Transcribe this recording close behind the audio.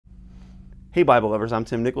Hey Bible lovers, I'm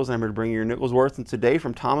Tim Nichols and I'm here to bring you your Nichols Worth, and today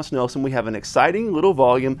from Thomas Nelson we have an exciting little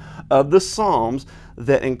volume of the Psalms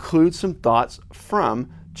that includes some thoughts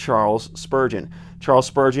from Charles Spurgeon. Charles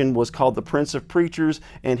Spurgeon was called the Prince of Preachers,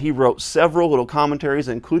 and he wrote several little commentaries,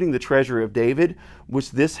 including the Treasury of David,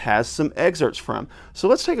 which this has some excerpts from. So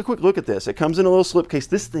let's take a quick look at this. It comes in a little slipcase.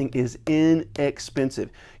 This thing is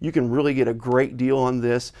inexpensive. You can really get a great deal on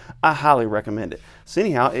this. I highly recommend it. So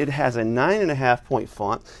anyhow, it has a 9.5 point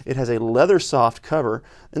font. It has a leather soft cover,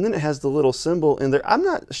 and then it has the little symbol in there. I'm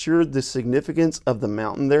not sure the significance of the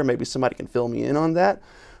mountain there. Maybe somebody can fill me in on that.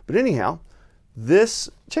 But anyhow, this,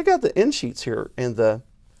 check out the end sheets here and the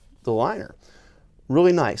liner.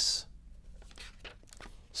 Really nice.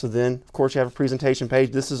 So then, of course, you have a presentation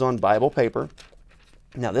page. This is on Bible paper.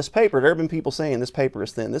 Now this paper, there have been people saying this paper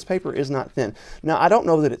is thin. This paper is not thin. Now I don't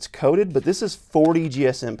know that it's coated, but this is 40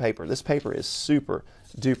 GSM paper. This paper is super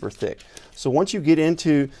duper thick. So once you get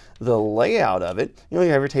into the layout of it, you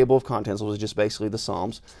have your table of contents, which is just basically the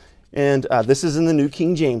Psalms. And this is in the New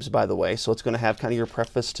King James, by the way, so it's going to have kind of your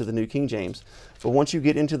preface to the New King James. But once you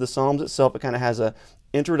get into the Psalms itself, it kind of has a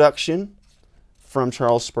introduction from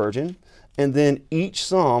Charles Spurgeon, and then each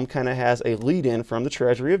Psalm kind of has a lead-in from the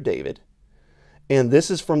Treasury of David. And this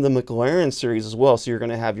is from the Maclaren series as well, so you're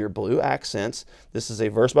going to have your blue accents. This is a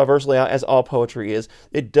verse-by-verse layout, as all poetry is.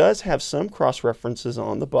 It does have some cross-references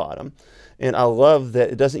on the bottom, and I love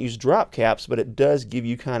that it doesn't use drop caps, but it does give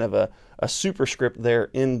you kind of a superscript there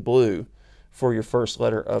in blue for your first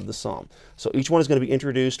letter of the Psalm. So each one is going to be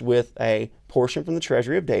introduced with a portion from the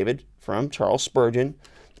Treasury of David from Charles Spurgeon,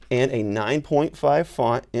 and a 9.5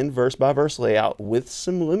 font in verse-by-verse layout with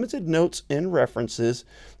some limited notes and references.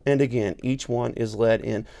 And again, each one is led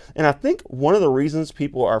in. And I think one of the reasons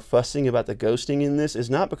people are fussing about the ghosting in this is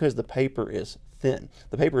not because the paper is thin.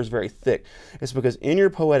 The paper is very thick. It's because in your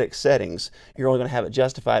poetic settings, you're only going to have it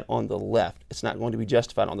justified on the left. It's not going to be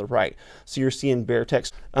justified on the right. So you're seeing bare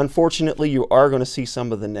text. Unfortunately, you are going to see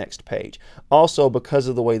some of the next page. Also, because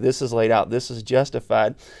of the way this is laid out, this is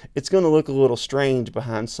justified. It's going to look a little strange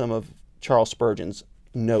behind some of Charles Spurgeon's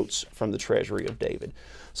notes from the Treasury of David.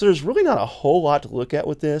 So there's really not a whole lot to look at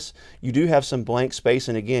with this. You do have some blank space,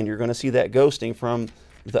 and again, you're going to see that ghosting from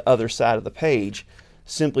the other side of the page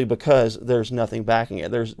simply because there's nothing backing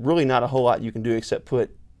it. There's really not a whole lot you can do except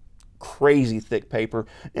put crazy thick paper,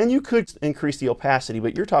 and you could increase the opacity,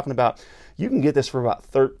 but you're talking about, you can get this for about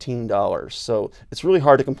 $13. So it's really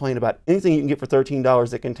hard to complain about anything you can get for $13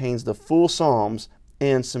 that contains the full Psalms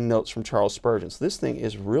and some notes from Charles Spurgeon. So this thing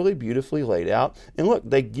is really beautifully laid out. And look,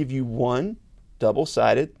 they give you one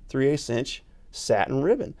double-sided 3/8 inch satin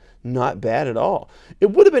ribbon. Not bad at all. It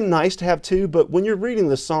would have been nice to have two, but when you're reading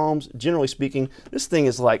the Psalms, generally speaking, this thing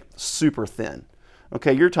is like super thin.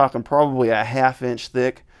 Okay, you're talking probably a 1/2 inch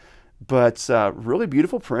thick, but really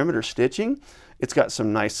beautiful perimeter stitching. It's got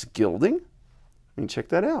some nice gilding. I mean, check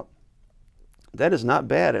that out. That is not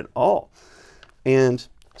bad at all. And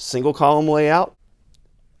single column layout.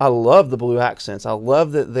 I love the blue accents. I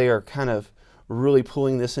love that they are kind of really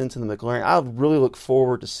pulling this into the Maclaren. I really look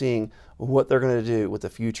forward to seeing what they're going to do with the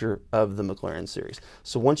future of the Maclaren series.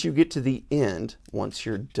 So once you get to the end, once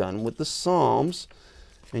you're done with the Psalms,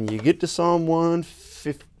 and you get to Psalm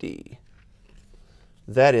 150,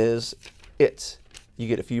 that is it. You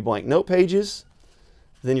get a few blank note pages,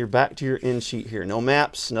 then you're back to your end sheet here. No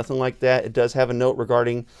maps, nothing like that. It does have a note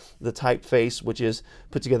regarding the typeface, which is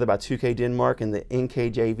put together by 2K Denmark and the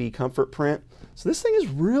NKJV comfort print. So this thing is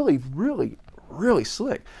really, really, really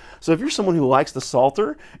slick. So if you're someone who likes the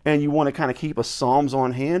Psalter and you want to kind of keep a Psalms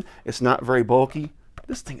on hand, it's not very bulky,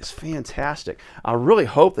 this thing is fantastic. I really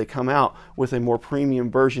hope they come out with a more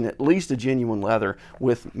premium version, at least a genuine leather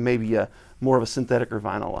with maybe a more of a synthetic or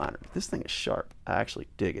vinyl liner. This thing is sharp. I actually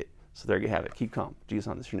dig it. So there you have it. Keep calm. Jesus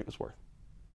on this, your Nichols Worth.